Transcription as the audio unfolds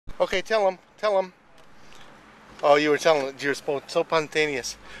Okay, tell him. Tell him. Oh, you were telling. You're so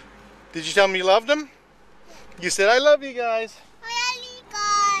spontaneous. Did you tell him you loved him? You said, "I love you guys." I love you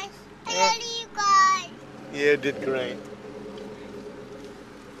guys. I love you guys. Yeah, did great.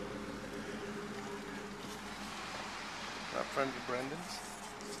 Not friends with Brendan's.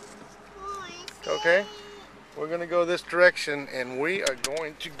 Okay, we're gonna go this direction, and we are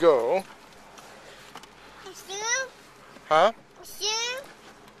going to go. Zoo? Huh? Zoo?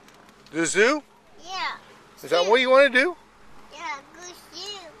 The zoo? Yeah. Is that what you want to do? Yeah, go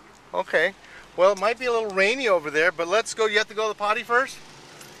zoo. Okay. Well, it might be a little rainy over there, but let's go. You have to go to the potty first?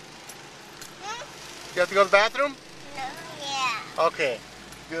 Hmm? You have to go to the bathroom? No, yeah. Okay.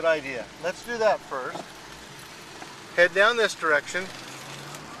 Good idea. Let's do that first. Head down this direction.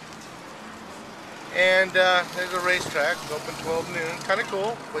 And there's a racetrack. It's open 12 noon. Kind of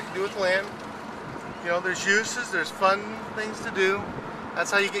cool. What you do with land. You know, there's uses. There's fun things to do. That's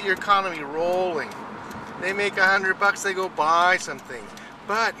how you get your economy rolling. They make $100, they go buy something.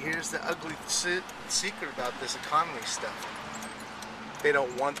 But here's the ugly secret about this economy stuff. They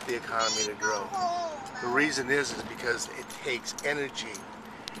don't want the economy to grow. The reason is because it takes energy,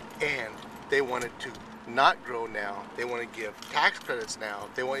 and they want it to not grow now. They want to give tax credits now.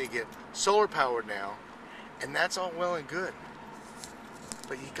 They want you to get solar power now, and that's all well and good.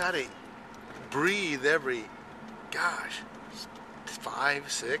 But you gotta breathe every, gosh, 5,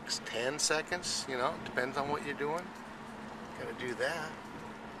 6, 10 seconds, you know, depends on what you're doing. Gotta do that.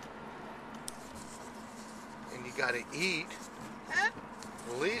 And you gotta eat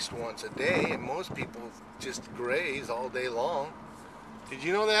at least once a day, and most people just graze all day long. Did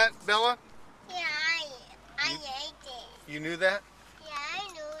you know that, Bella? Yeah, I ate it. You knew that? Yeah,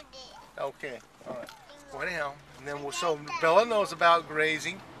 I knew it. Okay, alright. Well, anyhow, and then so Bella knows about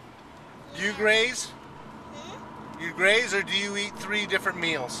grazing. Do you graze? You graze, or do you eat 3 different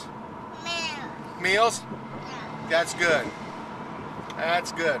meals? Meals? Yeah. That's good.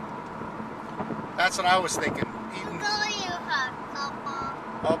 That's good. That's what I was thinking. Eating. Go to your house,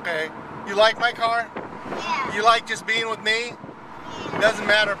 Papa. Okay. You like my car? Yeah. You like just being with me? Yeah. It doesn't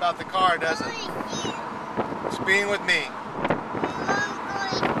matter about the car, does it? Go Just being with me.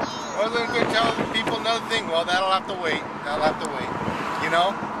 to Wasn't going to tell people another thing. Well, that'll have to wait. That'll have to wait. You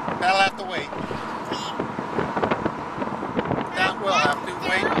know? That'll have to wait. That will have to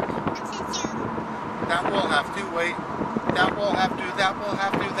wait. That will have to wait. That will have to. That will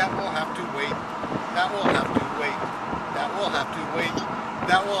have to. That will have to wait. That will have to wait. That will have to wait.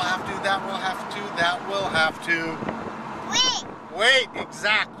 That will have to. That will have to. That will have to. Wait. Wait.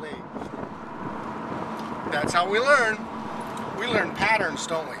 Exactly. That's how we learn. We learn patterns,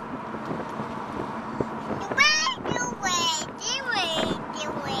 don't we?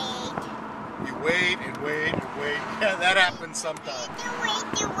 You wait and wait and wait. Yeah, that happens sometimes.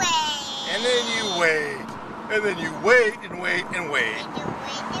 And then you wait. And then you wait and wait and wait.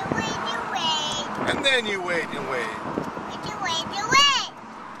 And then you wait and wait.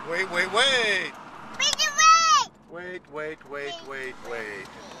 Wait, wait, wait. Wait, wait.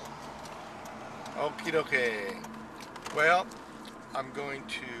 Okie dokie. Well, I'm going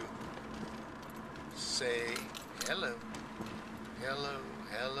to say hello. Hello,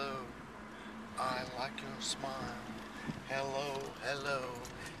 hello. I like your smile. Hello, hello.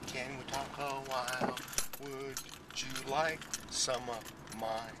 Can we talk a while? Would you like some of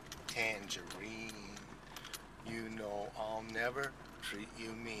my tangerine? You know I'll never treat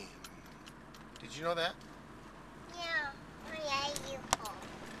you mean. Did you know that?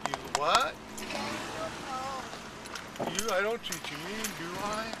 You what? I don't treat you mean, do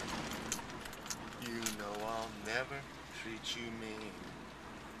I? You know I'll never treat you mean.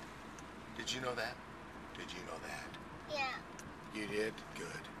 Did you know that? Did you know that? Yeah. You did?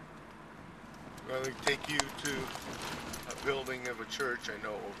 Good. I'm going to take you to a building of a church I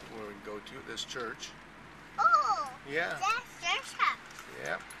know where we can go to, this church. Oh. Yeah. That's their house.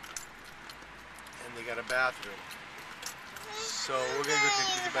 Yeah. And they got a bathroom. So we're going to go take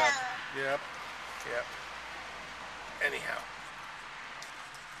you to the bathroom. Yep. Yep. Anyhow.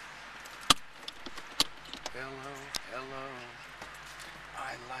 Hello, hello.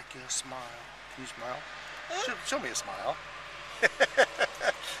 I like your smile. Can you smile? Show me a smile.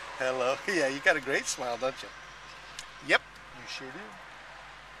 Hello. Yeah, you got a great smile, don't you? Yep. You sure do.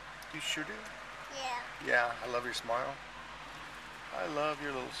 You sure do. Yeah. Yeah, I love your smile. I love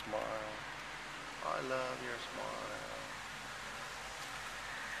your little smile. I love your smile.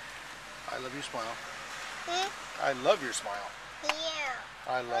 I love your smile. I love your smile. Yeah.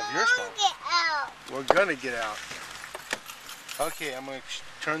 I love your smile. Get out. We're gonna get out. Okay, I'm gonna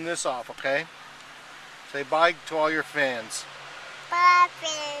turn this off, okay? Say bye to all your fans. Bye,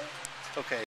 friends. Okay.